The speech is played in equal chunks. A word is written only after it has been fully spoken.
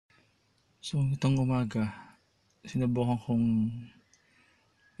So itong umaga, sinubukan kong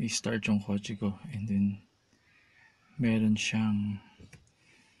i-start yung kotse ko, and then meron siyang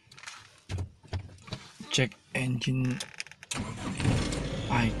check engine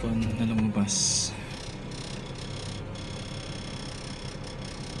icon na lumabas.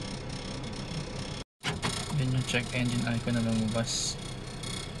 Yan yung check engine icon na lumabas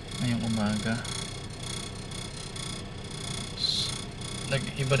ngayong umaga.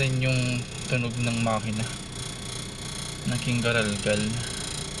 Nag-iba rin yung tunog ng makina, naging garalgal.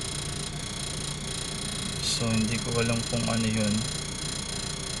 So hindi ko alam kung ano yun.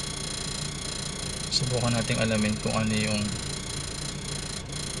 Subukan nating alamin kung ano yung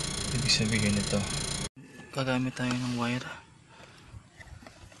ibig sabihin nito. Gagamit tayo ng wire.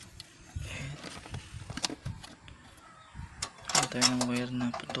 Gagamit tayo ng wire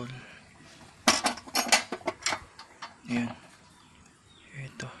na putol. Ayan.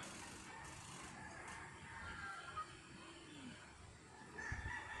 Ito.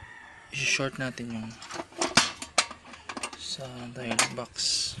 I-short natin yung sa dial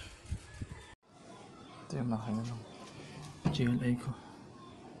box. Ito yung makina ng GLi ko.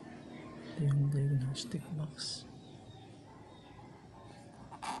 Ito yung diagnostic box.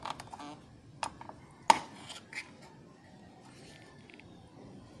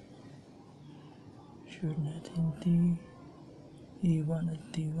 Sure natin E1 at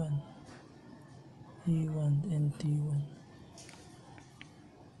T1. E1 and T1.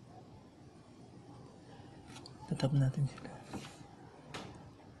 Tatap natin sila.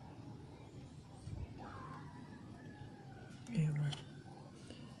 E1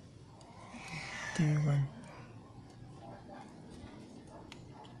 T1.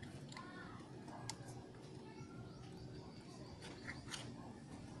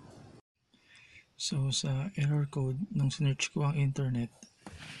 So sa error code nung sinearch ko ang internet,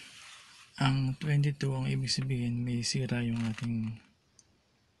 ang 22 ang ibig sabihin may sira yung ating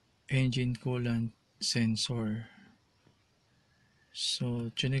engine coolant sensor.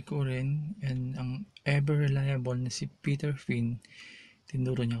 So chinek ko rin, and ang ever reliable na si Peter Finn,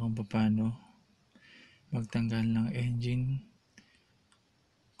 tinuro niya kung paano magtanggal ng engine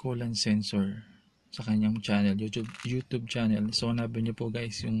coolant sensor sa kanyang channel, YouTube channel. So hanapin niyo po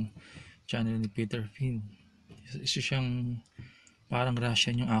guys yung channel ni Peter Finn. Isa siyang parang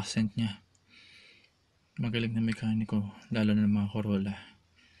Russian yung accent niya. Magaling na mekaniko, lalo na ng mga Corolla.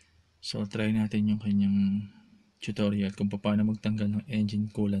 So try natin yung kanyang tutorial kung paano magtanggal ng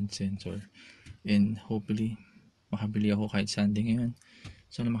engine coolant sensor, and hopefully makabili ako kahit Sunday ngayon.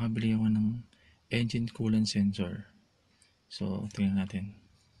 So makabili ako ng engine coolant sensor. So tingnan natin.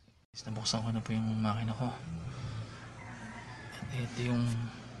 Nabuksan ko na po yung makina ko. At ito yung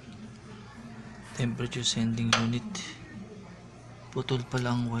temperature sending unit. Putol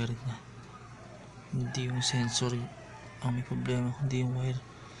pala ang wire niya, hindi yung sensor ang may problema, kundi yung wire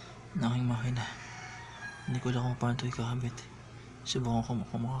ng aking makina. Hindi ko alam kung paano ito ikakabit. Subukan ko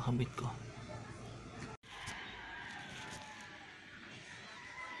kung makakabit ko.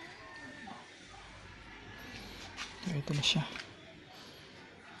 Ito na siya,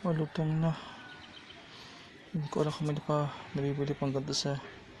 malutong na. Hindi ko alam kung may pa nabibili pang ganda sa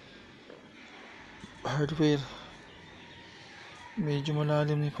hardware. Medyo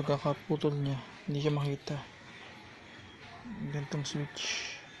malalim na yung pagkakaputol niya, hindi siya makita. Gantong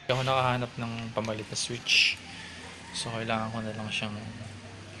switch. Hindi ako nakahanap ng pamalit na switch, so kailangan ko na lang siyang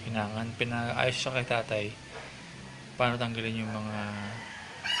hinangan. Pinaayos siya kay Tatay paano tanggalin yung mga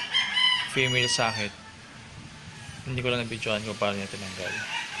female socket. Hindi ko lang nabidyoan kung paano niya tinanggal,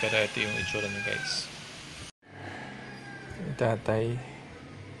 pero ito yung itsura niya guys. Tatay,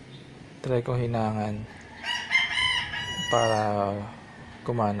 try ko hinangan para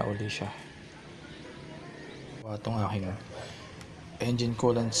kumana uli siya. Itong aking engine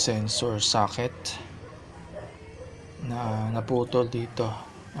coolant sensor socket na naputol dito.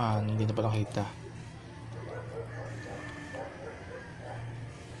 Hindi na pala kita.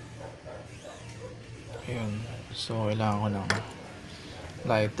 Ayun. So kailangan ko ng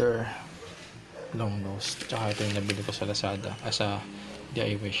lighter, long nose, tsaka ito yung nabili ko sa Lazada, sa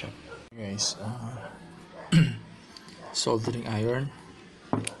DIY shop guys. Soldering iron,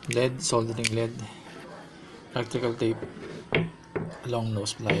 soldering lead, practical tape, long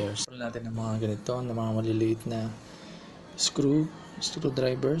nose pliers. Pula natin ng mga ganito, ng mga maliliit na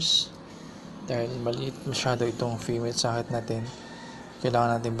screwdrivers. Dahil maliit masyado itong female socket natin,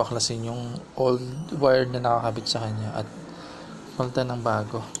 kailangan natin baklasin yung old wire na nakakabit sa kanya at palitan ng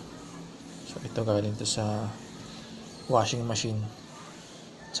bago. So ito galing to sa washing machine.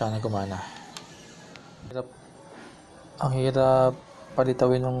 Sana gumana. Ang hirap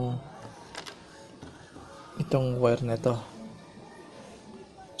palitawin ng itong wire na ito.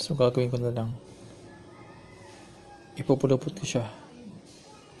 So gagawin ko na lang, ipupulupot ko siya,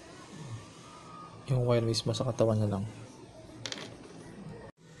 yung wire mismo sa katawan na lang.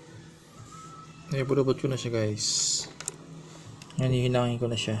 Ipupulupot ko na siya guys. Ngayon hihilangin ko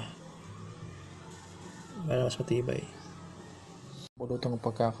na siya para mas matibay. Pulutong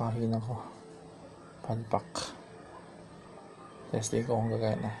pagkakahilang ko, panpak. Testing ko kung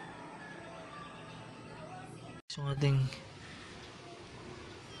gagana. So ating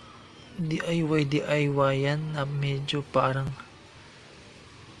DIY yan na medyo parang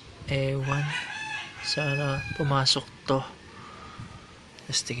ewan, sana pumasok to.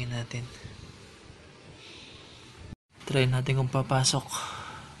 Testingin natin, try natin kung papasok.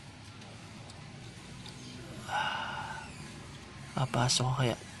 Papasok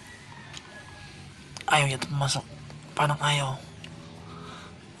kaya ayaw niya pumasok, parang ayaw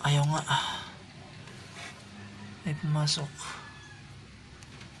nga, ay pumasok.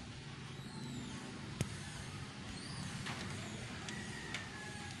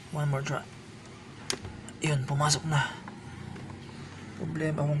 One more try. Yun, pumasok na.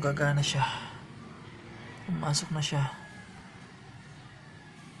 Problema kung gagana siya. Pumasok na siya.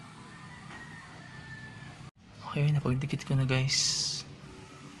 Okay, napagdikit ko na guys.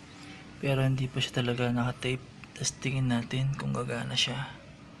 Pero hindi pa siya talaga nakatape. Tapos tingin natin kung gagana siya.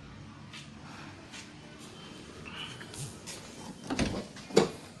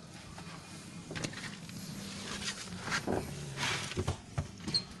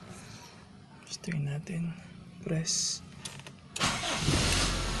 Tingnan natin, press.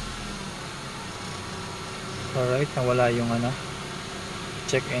 Alright, nawala yung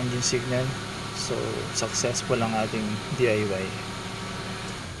check engine signal. So successful ang ating DIY.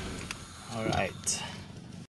 Alright.